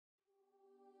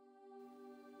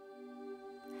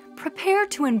Prepare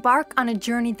to embark on a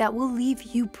journey that will leave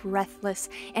you breathless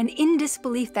and in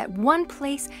disbelief that one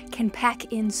place can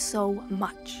pack in so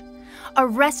much.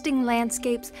 Arresting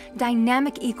landscapes,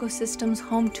 dynamic ecosystems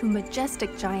home to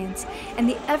majestic giants, and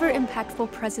the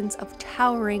ever-impactful presence of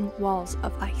towering walls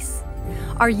of ice.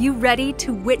 Are you ready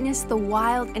to witness the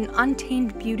wild and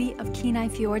untamed beauty of Kenai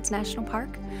Fjords National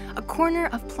Park, a corner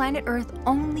of planet Earth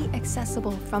only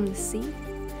accessible from the sea?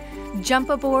 Jump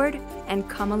aboard and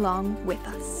come along with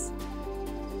us.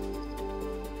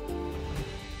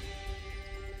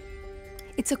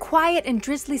 It's a quiet and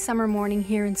drizzly summer morning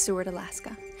here in Seward,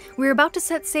 Alaska. We're about to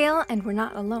set sail, and we're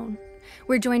not alone.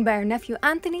 We're joined by our nephew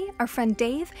Anthony, our friend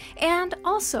Dave, and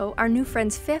also our new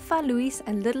friends Fefa, Luis,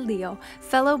 and little Leo,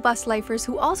 fellow bus lifers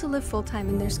who also live full-time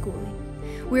in their schooling.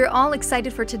 We're all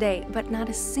excited for today, but not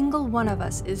a single one of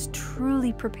us is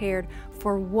truly prepared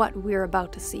for what we're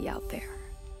about to see out there.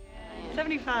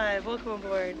 75, welcome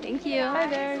aboard. Thank you. Hi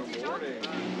there. Okay,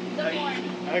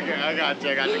 I got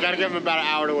you. Gotta give him about an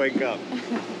hour to wake up.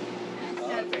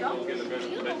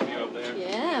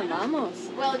 Yeah, vamos.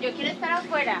 Well, yo quiero estar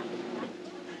afuera.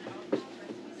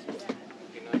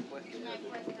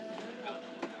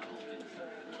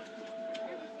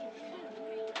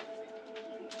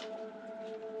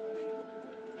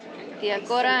 Tia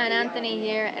Cora and Anthony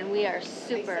here, and we are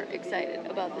super excited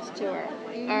about this tour,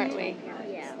 aren't we?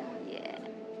 Yeah. Yeah.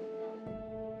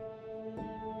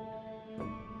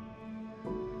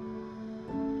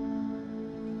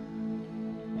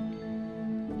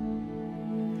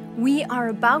 We are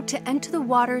about to enter the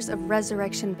waters of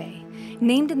Resurrection Bay,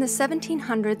 named in the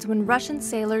 1700s when Russian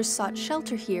sailors sought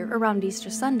shelter here around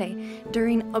Easter Sunday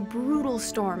during a brutal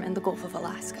storm in the Gulf of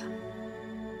Alaska.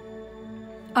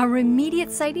 Our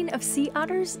immediate sighting of sea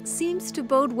otters seems to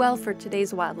bode well for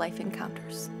today's wildlife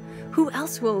encounters. Who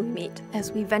else will we meet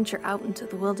as we venture out into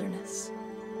the wilderness?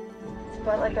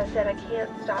 But like I said, I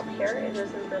can't stop here. It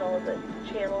is in the middle of the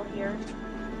channel here.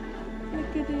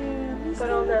 Look at him. But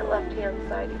on that left-hand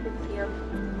side, you can see him.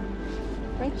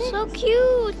 Right there. So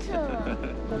cute.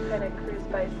 He'll kind of cruise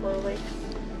by slowly.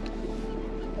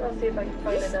 I'll see if I can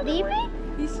find another one.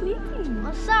 He's sleeping.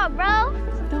 What's up, bro?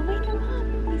 Don't wake him up.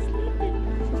 He's sleeping.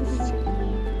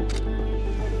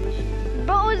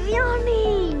 Bro is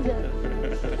yawning.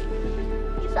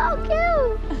 He's so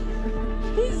cute.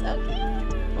 He's so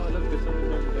cute. Oh, look, there's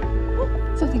something over there. Oh,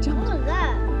 something jumped. What was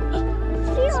that?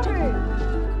 Sea otter.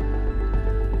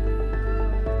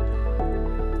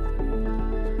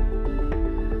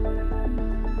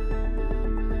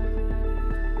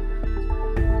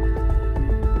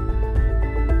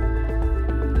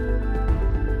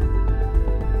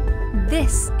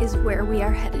 This is where we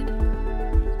are headed.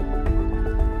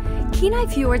 Kenai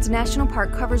Fjords National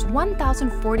Park covers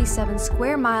 1,047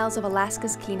 square miles of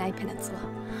Alaska's Kenai Peninsula.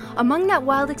 Among that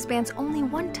wild expanse, only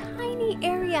one tiny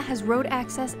area has road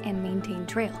access and maintained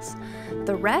trails.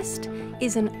 The rest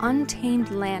is an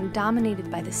untamed land dominated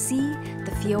by the sea,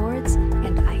 the fjords,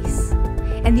 and ice.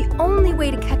 And the only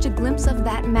way to catch a glimpse of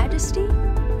that majesty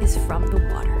is from the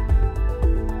water.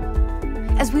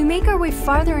 As we make our way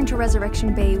farther into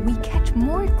Resurrection Bay, we catch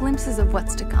more glimpses of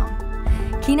what's to come.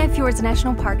 Kenai Fjords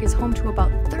National Park is home to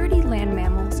about 30 land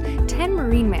mammals, 10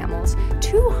 marine mammals,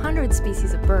 200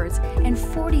 species of birds, and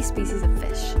 40 species of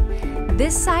fish.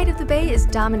 This side of the bay is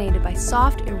dominated by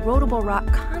soft, erodible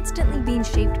rock constantly being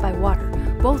shaped by water,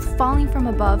 both falling from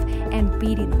above and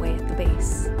beating away at the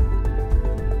base.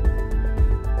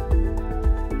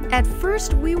 At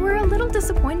first, we were a little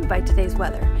disappointed by today's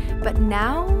weather, but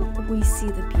now we see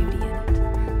the beauty in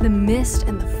it. The mist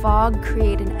and the fog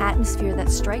create an atmosphere that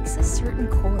strikes a certain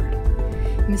chord.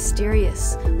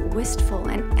 Mysterious, wistful,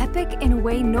 and epic in a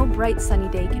way no bright sunny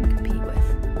day can compete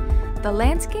with. The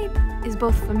landscape is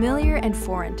both familiar and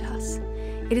foreign to us.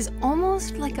 It is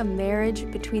almost like a marriage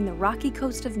between the rocky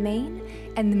coast of Maine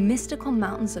and the mystical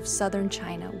mountains of southern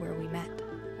China where we met.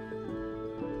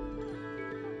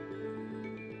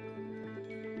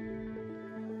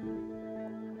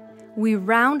 We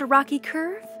round a rocky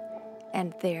curve,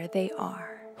 and there they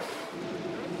are.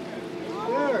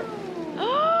 There.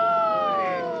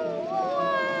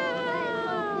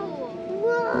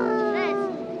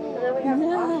 And then we have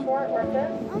offshore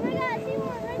orcas. Oh my god, I see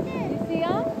one right there. You see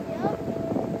them? Yep.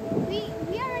 We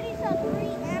already saw 3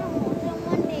 animals in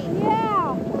one day.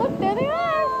 Yeah. Look, there they are.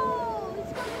 Oh,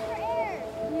 it's coming for air.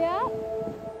 Yeah.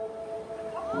 A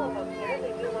couple of them here,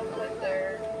 they do look like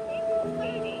they're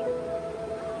eating.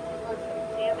 There's some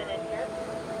salmon in here.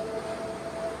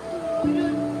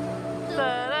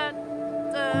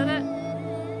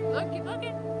 Look, keep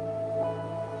looking.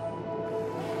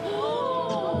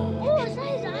 Oh, it's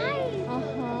his eyes.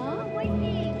 Uh-huh. White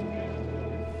thing.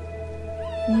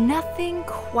 Nothing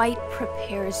quite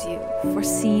prepares you for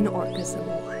seeing orcas in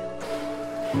the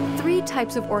wild. 3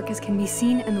 types of orcas can be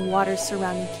seen in the waters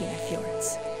surrounding Kenai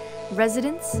Fjords: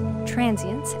 residents,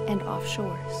 transients, and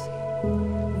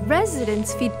offshores.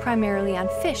 Residents feed primarily on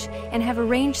fish and have a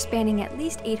range spanning at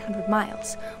least 800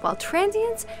 miles, while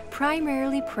transients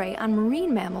primarily prey on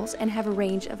marine mammals and have a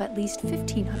range of at least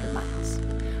 1,500 miles.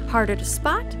 Harder to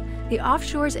spot, the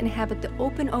offshores inhabit the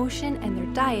open ocean and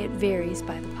their diet varies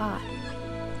by the pod.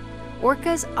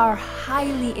 Orcas are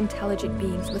highly intelligent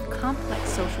beings with complex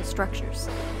social structures.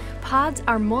 Pods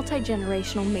are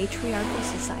multi-generational matriarchal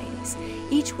societies,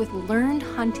 each with learned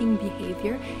hunting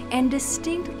behavior and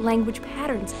distinct language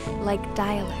patterns like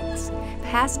dialects,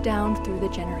 passed down through the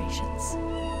generations.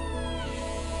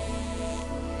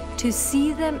 To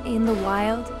see them in the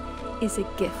wild is a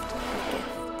gift of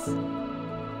gifts.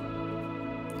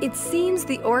 It seems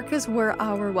the orcas were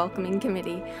our welcoming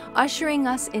committee, ushering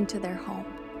us into their home.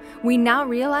 We now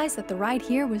realize that the ride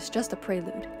here was just a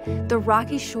prelude. The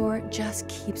rocky shore just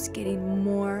keeps getting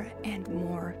more and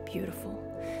more beautiful.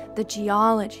 The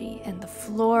geology and the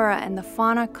flora and the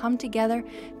fauna come together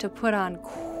to put on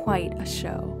quite a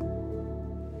show.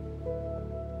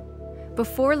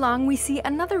 Before long, we see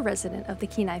another resident of the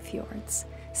Kenai Fjords,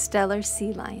 Steller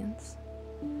sea lions.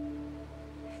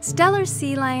 Steller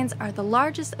sea lions are the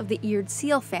largest of the eared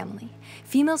seal family.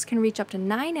 Females can reach up to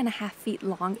 9.5 feet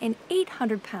long and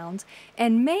 800 pounds,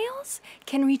 and males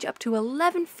can reach up to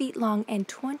 11 feet long and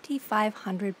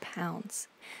 2,500 pounds.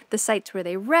 The sites where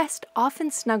they rest,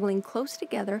 often snuggling close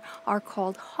together, are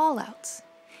called haulouts.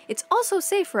 It's also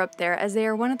safer up there as they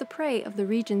are one of the prey of the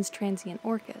region's transient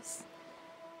orcas.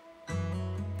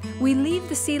 We leave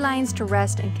the sea lions to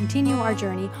rest and continue our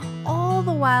journey, all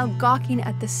the while gawking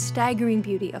at the staggering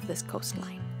beauty of this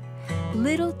coastline.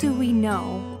 Little do we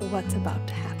know what's about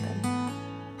to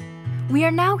happen. We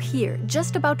are now here,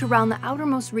 just about to round the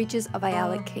outermost reaches of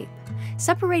Aialik Cape.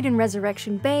 Separating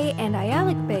Resurrection Bay and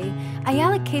Aialik Bay,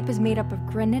 Aialik Cape is made up of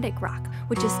granitic rock,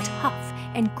 which is tough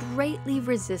and greatly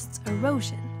resists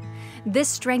erosion. This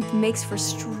strength makes for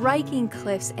striking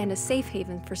cliffs and a safe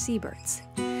haven for seabirds.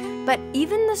 But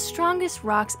even the strongest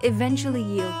rocks eventually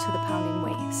yield to the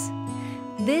pounding waves.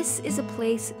 This is a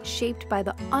place shaped by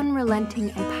the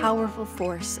unrelenting and powerful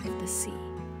force of the sea.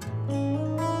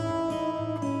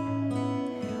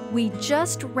 We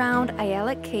just round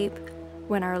Aialik Cape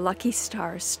when our lucky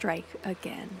stars strike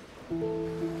again.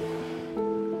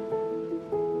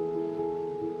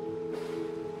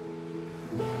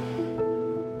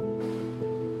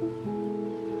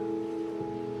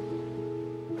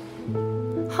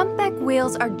 Humpback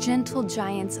whales are gentle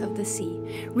giants of the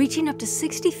sea, reaching up to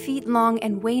 60 feet long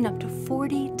and weighing up to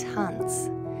 40 tons.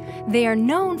 They are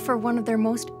known for one of their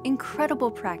most incredible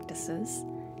practices,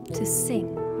 to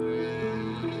sing.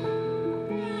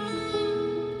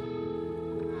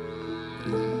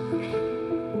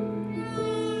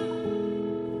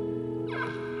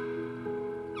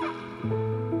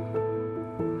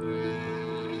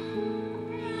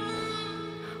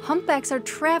 Humpbacks are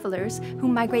travelers who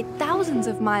migrate thousands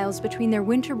of miles between their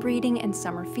winter breeding and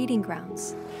summer feeding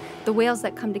grounds. The whales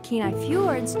that come to Kenai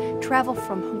Fjords travel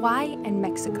from Hawaii and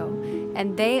Mexico,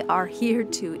 and they are here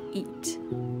to eat.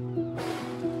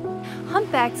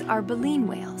 Humpbacks are baleen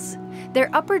whales. Their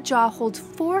upper jaw holds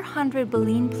 400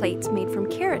 baleen plates made from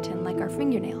keratin, like our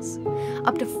fingernails.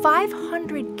 Up to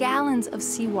 500 gallons of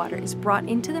seawater is brought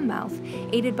into the mouth,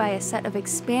 aided by a set of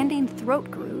expanding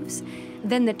throat grooves.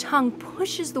 Then the tongue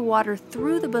pushes the water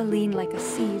through the baleen like a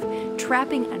sieve,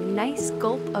 trapping a nice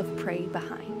gulp of prey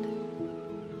behind.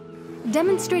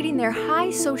 Demonstrating their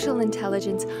high social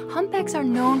intelligence, humpbacks are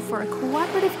known for a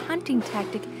cooperative hunting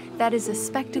tactic that is a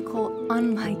spectacle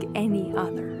unlike any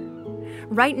other.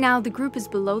 Right now, the group is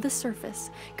below the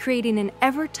surface, creating an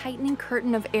ever-tightening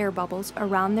curtain of air bubbles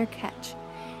around their catch.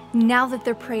 Now that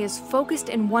their prey is focused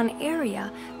in one area,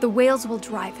 the whales will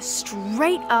drive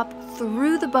straight up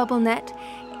through the bubble net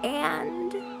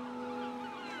and...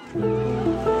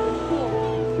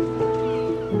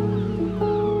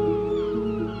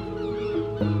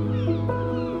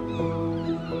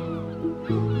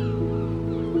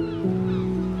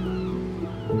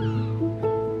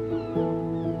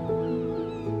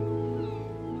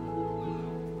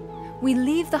 We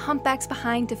leave the humpbacks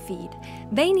behind to feed.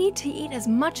 They need to eat as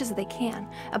much as they can,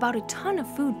 about a ton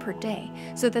of food per day,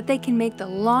 so that they can make the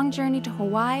long journey to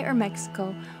Hawaii or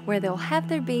Mexico, where they'll have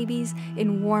their babies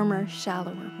in warmer,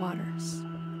 shallower waters.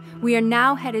 We are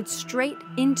now headed straight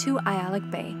into Aialik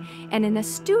Bay, and an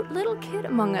astute little kid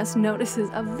among us notices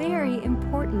a very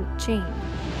important change.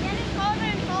 It's getting colder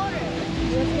and colder.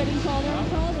 It's getting colder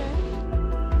and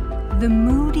colder. The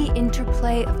moody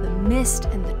interplay of the mist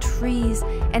and the trees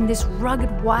and this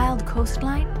rugged wild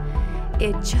coastline,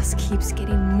 it just keeps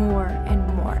getting more and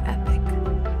more epic.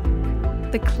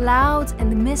 The clouds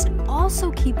and the mist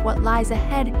also keep what lies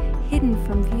ahead hidden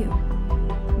from view,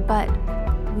 but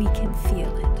we can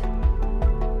feel it.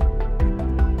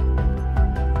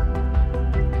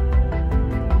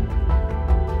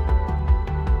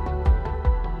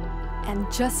 And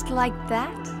just like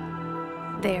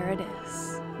that, there it is.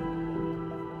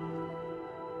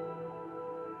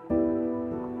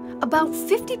 About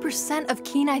 50% of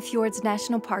Kenai Fjords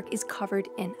National Park is covered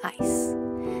in ice.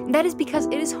 That is because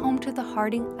it is home to the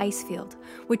Harding ice field,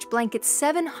 which blankets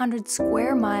 700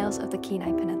 square miles of the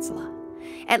Kenai Peninsula.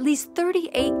 At least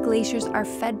 38 glaciers are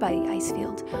fed by the ice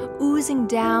field, oozing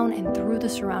down and through the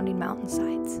surrounding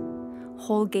mountainsides.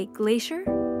 Holgate Glacier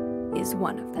is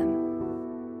one of them.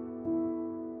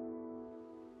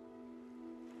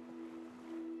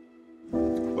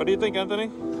 What do you think, Anthony?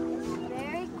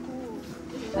 Very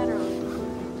cool.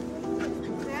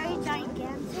 Very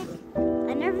gigantic.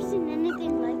 I've never seen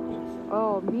anything like this.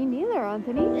 Oh, me neither,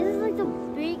 Anthony. This is like the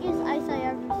biggest ice I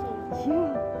ever seen.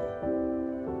 Yeah.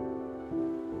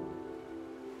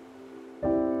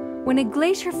 When a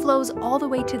glacier flows all the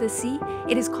way to the sea,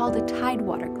 it is called a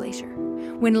tidewater glacier.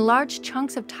 When large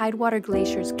chunks of tidewater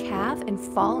glaciers calve and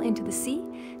fall into the sea,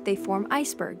 they form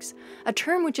icebergs, a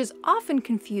term which is often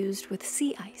confused with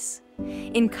sea ice.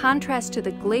 In contrast to the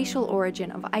glacial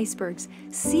origin of icebergs,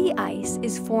 sea ice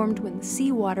is formed when the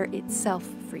seawater itself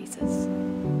freezes.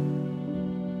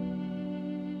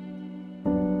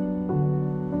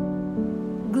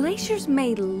 Glaciers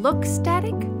may look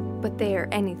static, but they are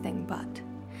anything but.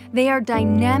 They are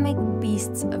dynamic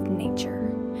beasts of nature.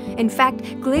 In fact,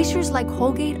 glaciers like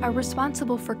Holgate are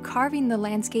responsible for carving the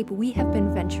landscape we have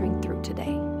been venturing through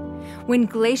today. When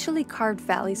glacially carved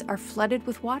valleys are flooded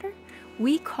with water,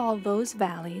 we call those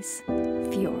valleys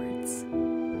fjords.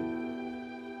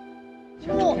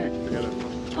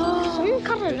 Someone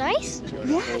cut an ice?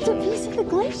 Yeah, it's a piece of the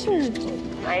glacier.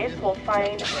 Ice will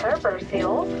find harbor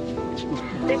seals.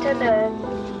 They tend to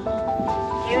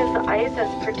use the ice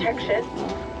as protection.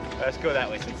 Let's go that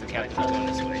way since the captain's going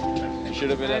this way. You should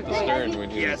have been at the stern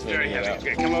when he Yeah, was it's very figuring it heavy.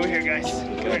 out. Okay, come over here, guys.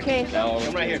 Okay. Now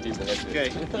Come right here. people like Okay,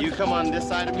 this. you come on this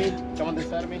side of me. Come on this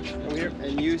side of me. Over here.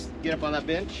 And you get up on that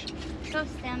bench. So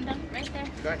stand up right there.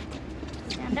 Okay.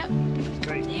 Stand up.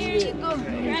 Great. There you go.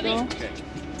 Grab it. Okay.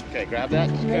 Okay, grab that.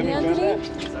 Ready, Anthony?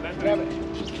 Grab it.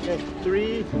 Okay,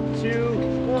 3, 2,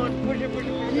 1. Push it, push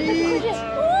it, push it.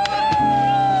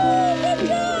 Good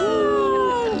job!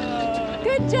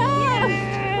 Good job!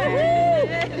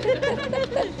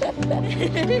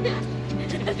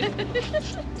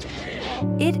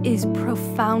 It is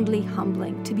profoundly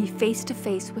humbling to be face to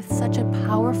face with such a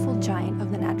powerful giant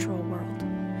of the natural world.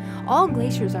 All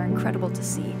glaciers are incredible to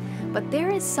see, but there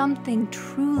is something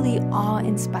truly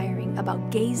awe-inspiring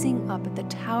about gazing up at the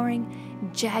towering,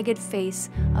 jagged face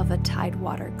of a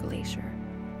tidewater glacier.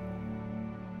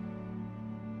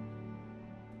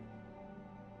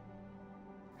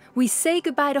 We say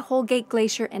goodbye to Holgate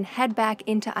Glacier and head back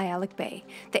into Aialik Bay,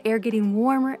 the air getting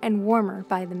warmer and warmer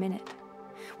by the minute.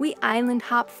 We island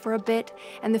hop for a bit,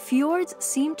 and the fjords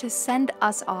seem to send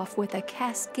us off with a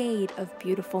cascade of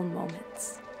beautiful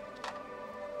moments.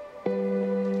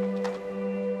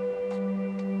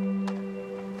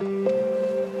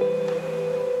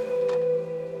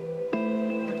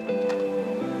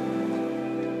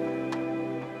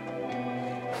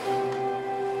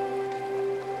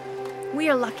 We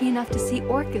are lucky enough to see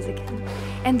orcas again,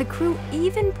 and the crew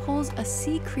even pulls a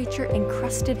sea creature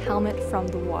encrusted helmet from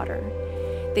the water.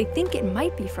 They think it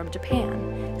might be from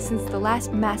Japan. Since the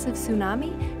last massive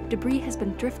tsunami, debris has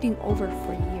been drifting over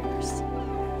for years.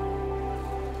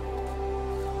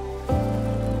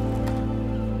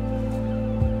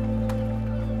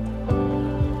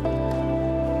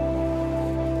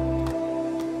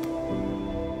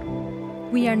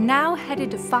 We are now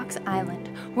headed to Fox Island,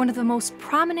 one of the most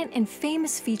prominent and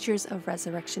famous features of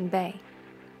Resurrection Bay.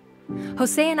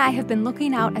 Jose and I have been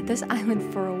looking out at this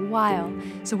island for a while,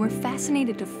 so we're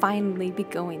fascinated to finally be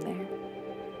going there.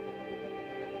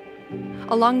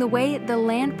 Along the way, the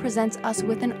land presents us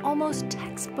with an almost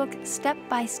textbook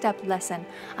step-by-step lesson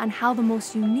on how the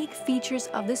most unique features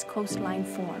of this coastline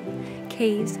form: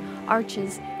 caves,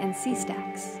 arches, and sea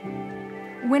stacks.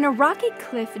 When a rocky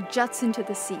cliff juts into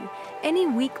the sea, any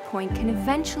weak point can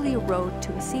eventually erode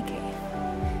to a sea cave.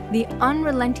 The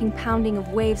unrelenting pounding of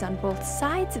waves on both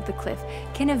sides of the cliff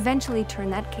can eventually turn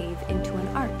that cave into an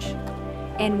arch.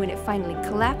 And when it finally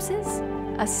collapses,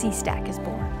 a sea stack is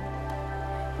born.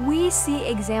 We see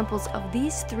examples of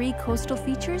these three coastal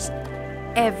features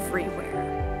everywhere.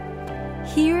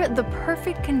 Here, the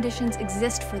perfect conditions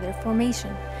exist for their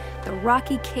formation. The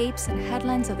rocky capes and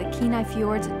headlands of the Kenai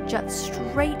Fjords jut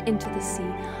straight into the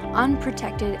sea,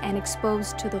 unprotected and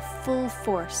exposed to the full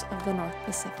force of the North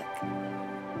Pacific.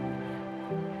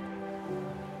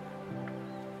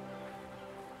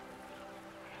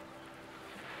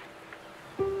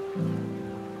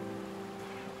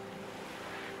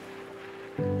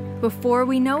 Before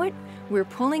we know it, we're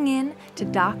pulling in to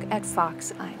dock at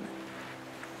Fox Island.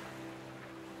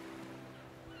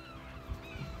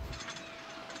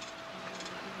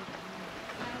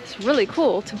 It's really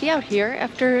cool to be out here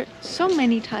after so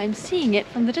many times seeing it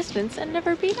from the distance and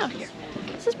never being out here.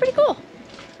 This is pretty cool.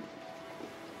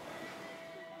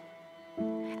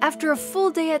 After a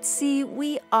full day at sea,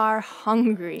 we are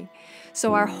hungry.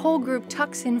 So our whole group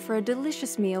tucks in for a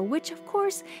delicious meal, which of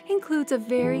course includes a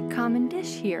very common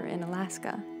dish here in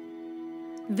Alaska.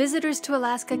 Visitors to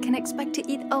Alaska can expect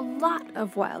to eat a lot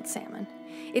of wild salmon.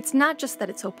 It's not just that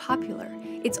it's so popular,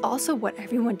 it's also what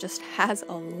everyone just has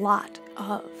a lot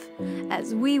of,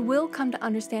 as we will come to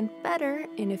understand better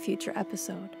in a future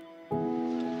episode.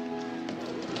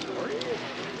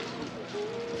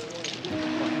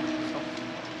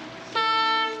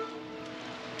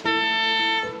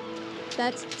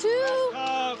 That's 2.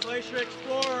 Oh, Glacier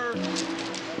Explorer.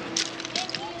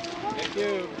 Thank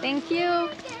you. Thank you.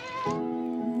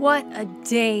 What a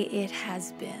day it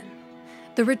has been.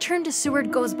 The return to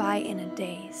Seward goes by in a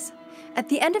daze. At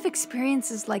the end of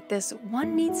experiences like this,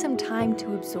 one needs some time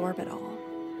to absorb it all.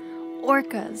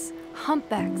 Orcas,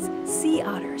 humpbacks, sea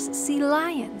otters, sea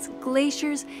lions,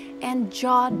 glaciers, and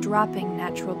jaw-dropping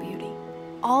natural beauty.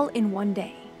 All in one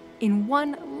day, in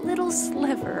one little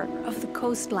sliver of the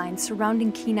coastline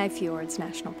surrounding Kenai Fjords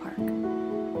National Park.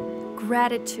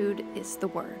 Gratitude is the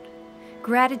word.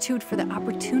 Gratitude for the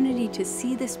opportunity to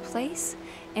see this place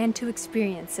and to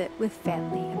experience it with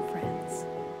family and friends.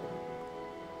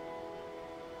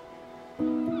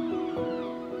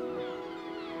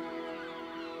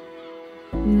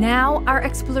 Now, our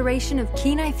exploration of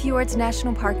Kenai Fjords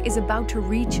National Park is about to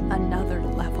reach another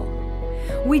level.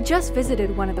 We just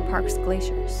visited one of the park's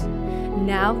glaciers.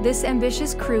 Now, this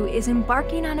ambitious crew is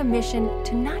embarking on a mission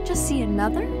to not just see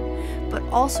another, but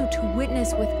also to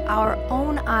witness with our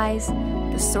own eyes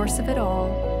the source of it all,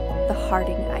 the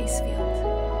Harding ice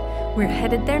field. We're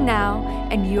headed there now,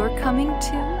 and you're coming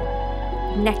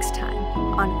too, next time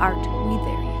on Art We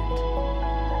There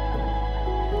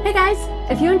Yet. Hey guys,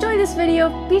 if you enjoyed this video,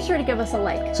 be sure to give us a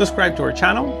like. Subscribe to our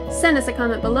channel. Send us a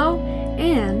comment below,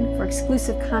 and for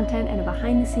exclusive content and a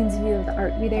behind-the-scenes view of the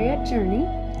Art We There Yet journey,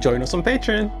 Join us on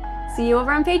Patreon. see you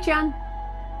over on Patreon.